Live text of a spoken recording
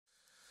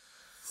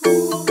I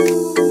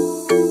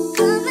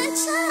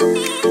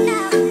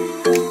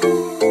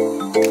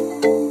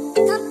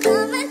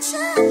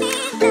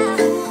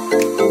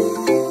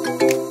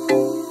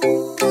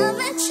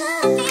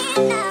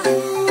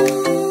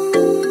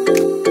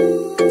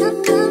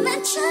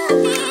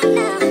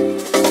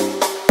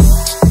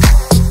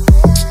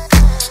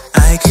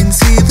can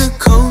see the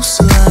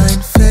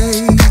coastline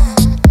fade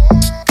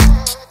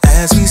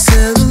as we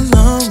sail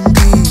along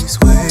these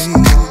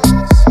waves.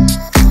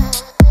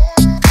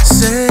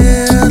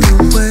 Sail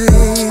away,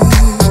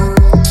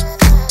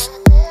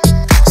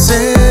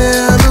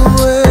 sail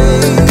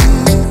away,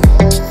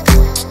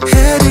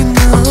 heading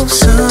off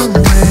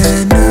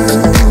somewhere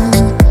new,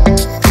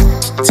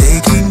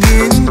 taking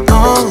in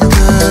all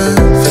the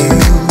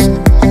views,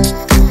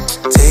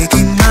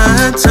 taking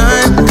my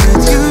time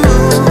with you.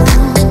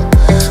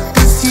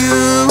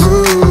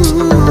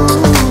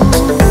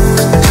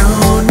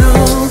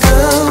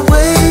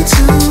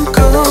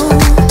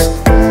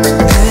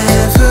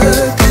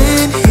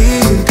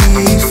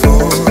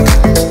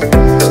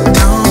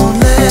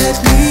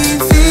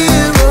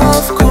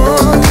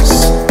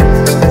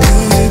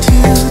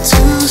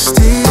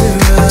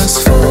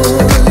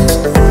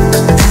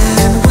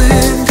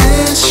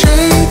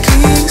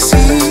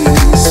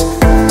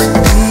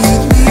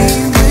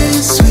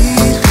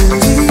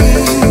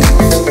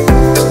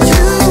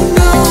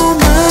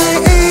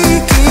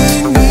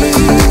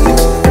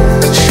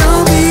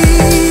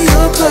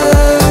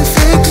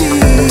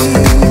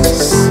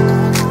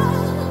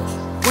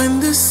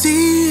 The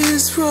sea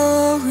is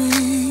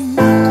roaring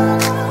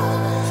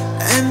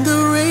and the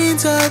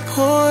rains are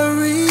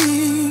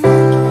pouring,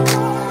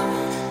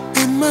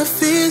 and my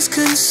fears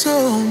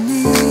console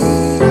me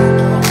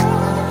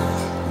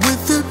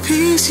with the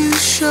peace you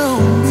show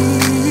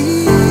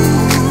me.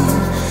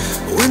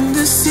 When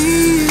the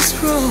sea is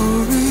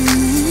roaring